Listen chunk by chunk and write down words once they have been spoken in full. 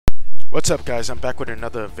What's up guys, I'm back with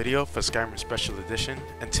another video for Skyrim Special Edition,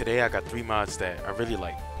 and today I got 3 mods that I really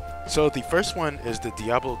like. So the first one is the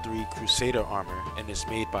Diablo3 Crusader armor, and it's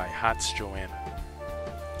made by Hots Joanna.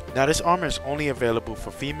 Now this armor is only available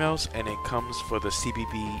for females, and it comes for the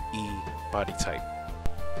CBBE body type.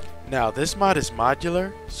 Now this mod is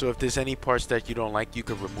modular, so if there's any parts that you don't like, you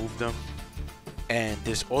can remove them. And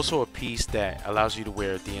there's also a piece that allows you to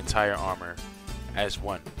wear the entire armor as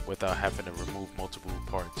one without having to remove multiple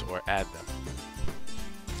parts or add them.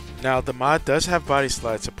 Now the mod does have body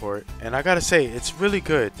slide support, and I gotta say it's really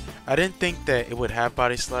good. I didn't think that it would have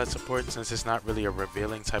body slide support since it's not really a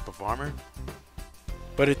revealing type of armor,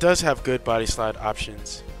 but it does have good body slide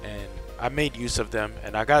options and I made use of them,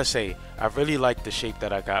 and I gotta say I really like the shape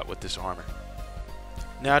that I got with this armor.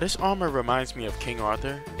 Now this armor reminds me of King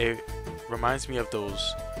Arthur. It reminds me of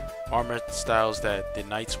those armor styles that the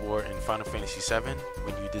knights wore in Final Fantasy VII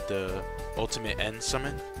when you did the ultimate end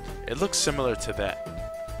summon. It looks similar to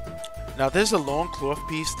that. Now there's a long cloth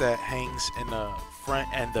piece that hangs in the front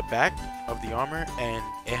and the back of the armor, and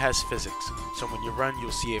it has physics, so when you run you'll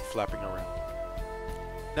see it flapping around.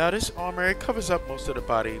 Now this armor, it covers up most of the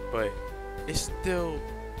body, but it's still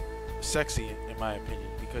sexy in my opinion,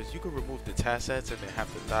 because you could remove the tassets and then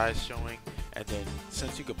have the thighs showing, and then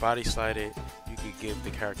since you could body slide it, you could give the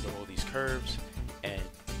character all these curves, and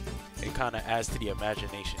it kind of adds to the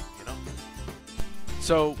imagination, you know?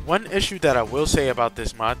 So one issue that I will say about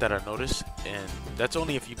this mod that I noticed, and that's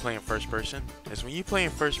only if you play in first person, is when you play in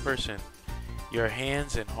first person, your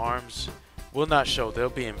hands and arms will not show, they'll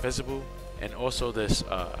be invisible, and also this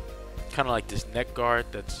kind of like this neck guard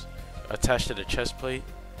that's attached to the chest plate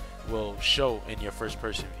will show in your first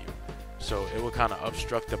person view. So it will kind of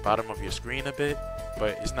obstruct the bottom of your screen a bit,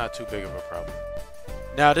 but it's not too big of a problem.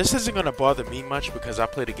 Now this isn't going to bother me much because I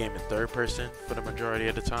play the game in third person for the majority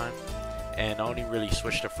of the time, and I only really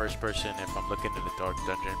switch to first person if I'm looking in the dark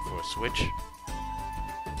dungeon for a switch.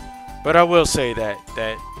 But I will say that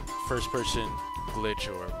that first person glitch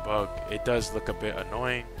or bug, it does look a bit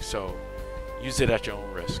annoying, so use it at your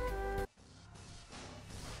own risk.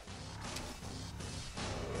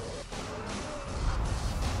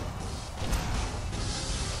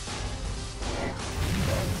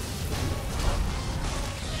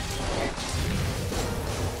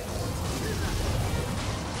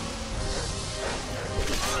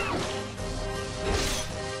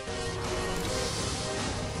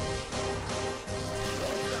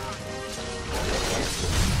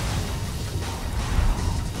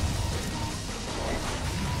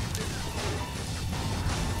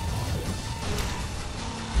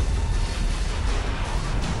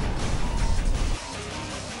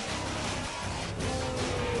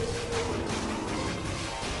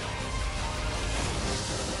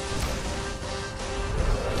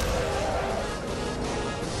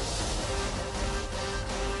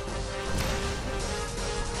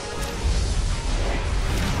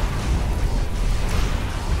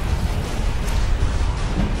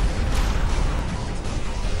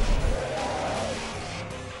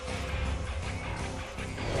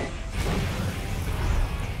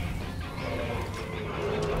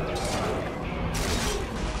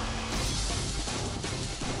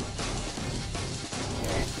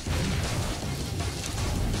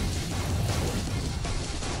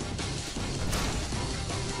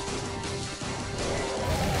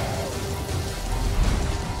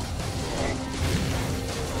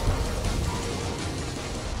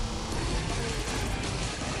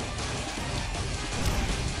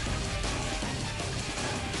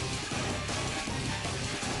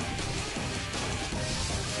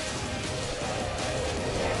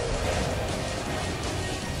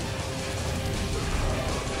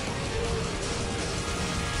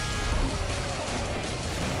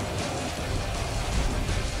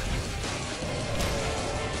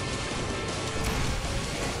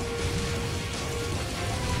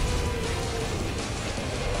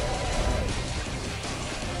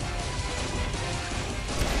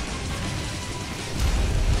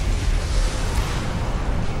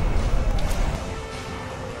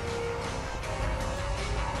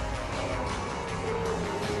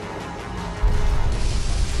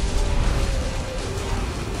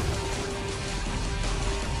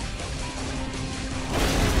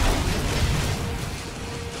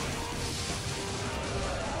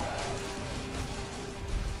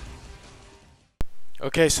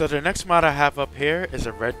 Okay, so the next mod I have up here is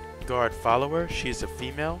a redguard follower. She's a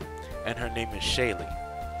female, and her name is Shaley.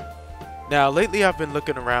 Now, lately I've been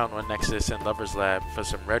looking around on Nexus and Lovers Lab for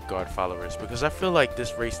some redguard followers because I feel like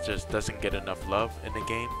this race just doesn't get enough love in the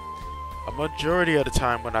game. A majority of the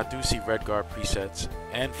time when I do see redguard presets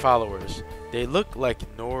and followers, they look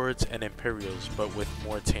like Nords and Imperials but with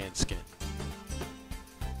more tan skin.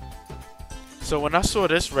 So when I saw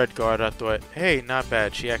this redguard, I thought, hey, not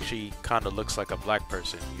bad, she actually kinda looks like a black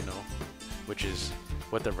person, you know, which is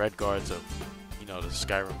what the redguards of, you know, the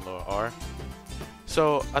Skyrim lore are.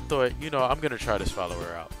 So I thought, you know, I'm gonna try this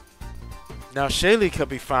follower out. Now Shaley can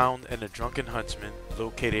be found in the Drunken Huntsman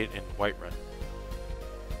located in Whiterun.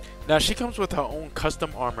 Now she comes with her own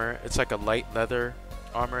custom armor. It's like a light leather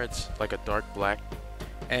armor, it's like a dark black,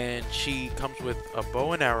 and she comes with a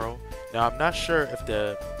bow and arrow. Now I'm not sure if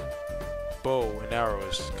the bow and arrow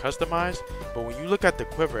is customized, but when you look at the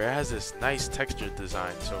quiver, it has this nice textured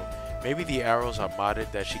design, so maybe the arrows are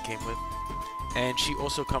modded that she came with. And she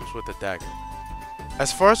also comes with a dagger.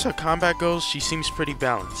 As far as her combat goes, she seems pretty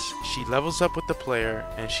balanced. She levels up with the player,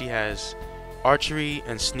 and she has archery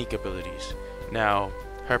and sneak abilities. Now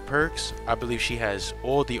her perks, I believe she has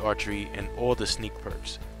all the archery and all the sneak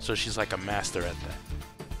perks, so she's like a master at that.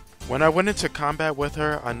 When I went into combat with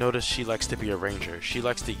her, I noticed she likes to be a ranger. She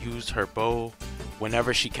likes to use her bow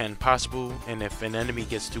whenever she can possible, and if an enemy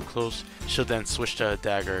gets too close, she'll then switch to a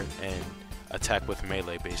dagger and attack with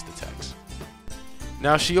melee based attacks.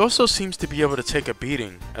 Now she also seems to be able to take a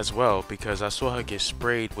beating as well, because I saw her get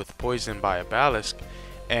sprayed with poison by a ballast,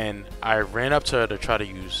 and I ran up to her to try to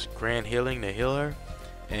use grand healing to heal her,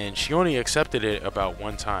 and she only accepted it about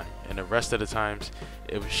one time, and the rest of the times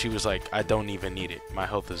she was like, I don't even need it, my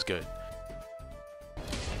health is good.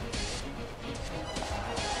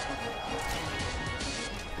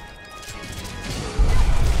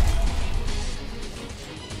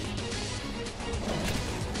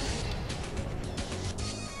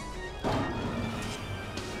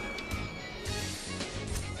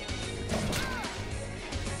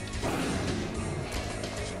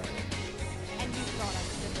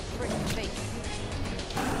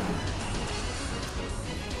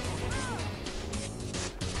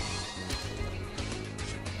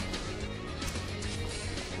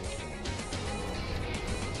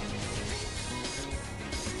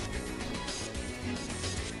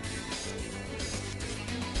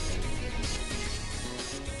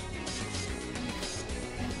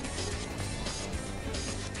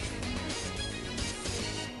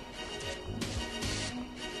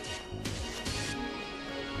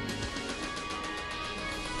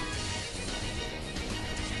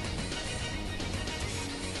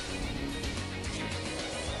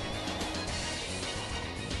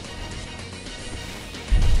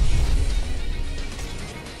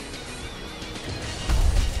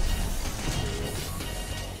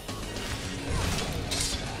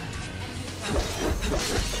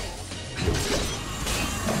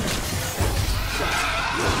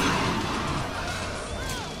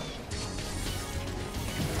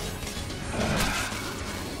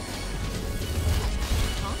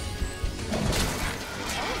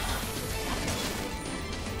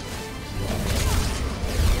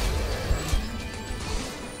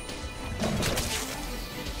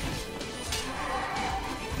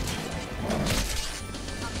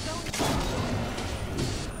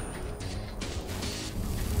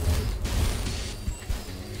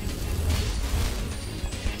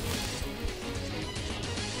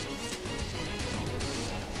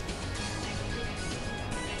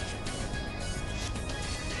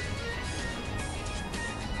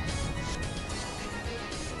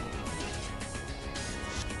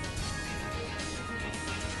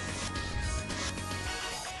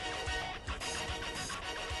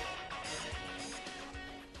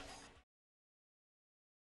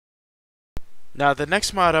 Now the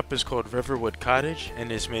next mod up is called Riverwood Cottage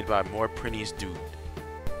and is made by More Prinny's Dude.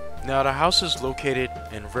 Now the house is located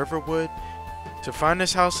in Riverwood. To find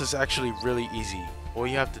this house is actually really easy. All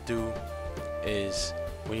you have to do is,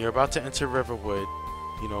 when you're about to enter Riverwood,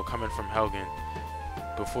 you know, coming from Helgen,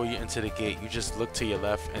 before you enter the gate, you just look to your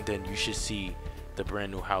left and then you should see the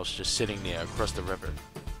brand new house just sitting there across the river.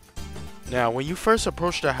 Now when you first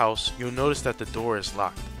approach the house, you'll notice that the door is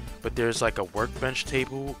locked, but there's like a workbench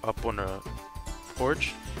table up on the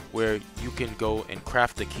porch where you can go and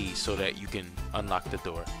craft the key so that you can unlock the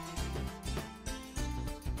door.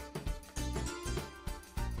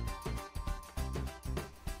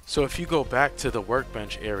 So if you go back to the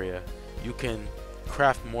workbench area, you can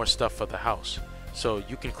craft more stuff for the house. So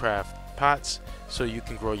you can craft pots so you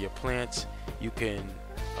can grow your plants. You can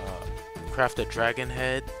craft a dragon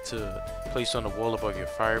head to place on the wall above your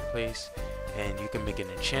fireplace, and you can make an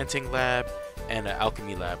enchanting lab and an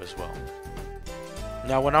alchemy lab as well.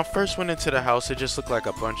 Now when I first went into the house, it just looked like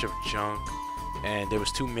a bunch of junk, and there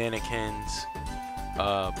was 2 mannequins,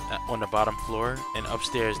 on the bottom floor, and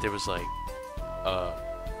upstairs there was like a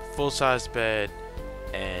full-size bed,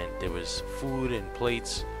 and there was food and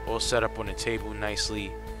plates all set up on a table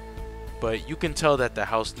nicely. But you can tell that the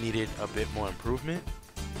house needed a bit more improvement.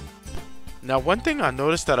 Now, one thing I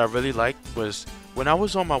noticed that I really liked was when I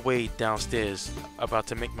was on my way downstairs about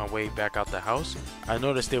to make my way back out the house, I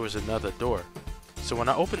noticed there was another door. So when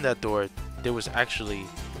I opened that door, there was actually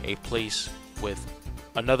a place with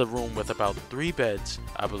another room with about 3 beds,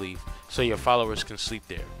 I believe, so your followers can sleep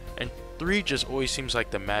there. And 3 just always seems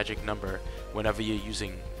like the magic number whenever you're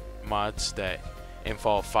using mods that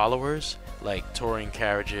involve followers, like touring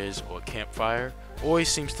carriages or campfire. Always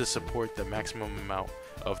seems to support the maximum amount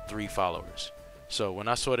of 3 followers. So when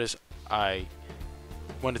I saw this, I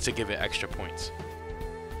wanted to give it extra points.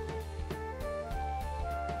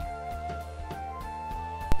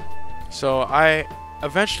 So I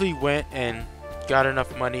eventually went and got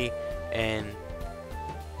enough money and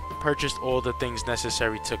purchased all the things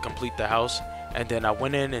necessary to complete the house, and then I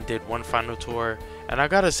went in and did one final tour, and I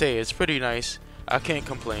gotta say it's pretty nice. I can't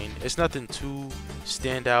complain. It's nothing too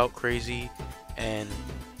stand out crazy, and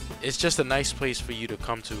it's just a nice place for you to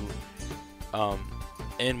come to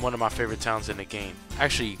in one of my favorite towns in the game.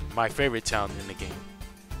 Actually, my favorite town in the game.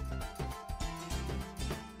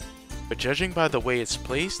 But judging by the way it's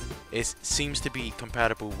placed, it seems to be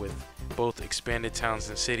compatible with both expanded towns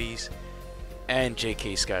and cities and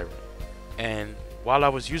JK Skyrim. And while I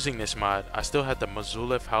was using this mod, I still had the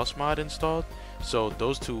modular house mod installed, so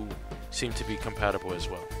those two seem to be compatible as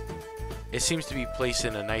well. It seems to be placed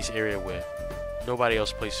in a nice area where nobody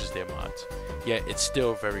else places their mods, yet it's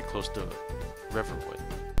still very close to Riverwood.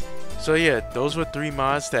 So yeah, those were 3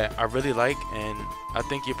 mods that I really like, and I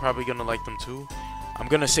think you're probably gonna like them too. I'm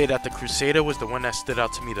gonna say that the Crusader was the one that stood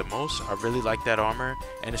out to me the most. I really like that armor,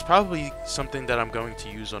 and it's probably something that I'm going to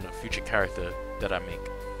use on a future character that I make.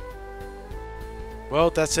 Well,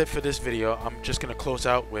 that's it for this video. I'm just gonna close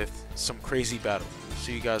out with some crazy battle.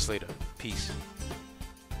 See you guys later. Peace.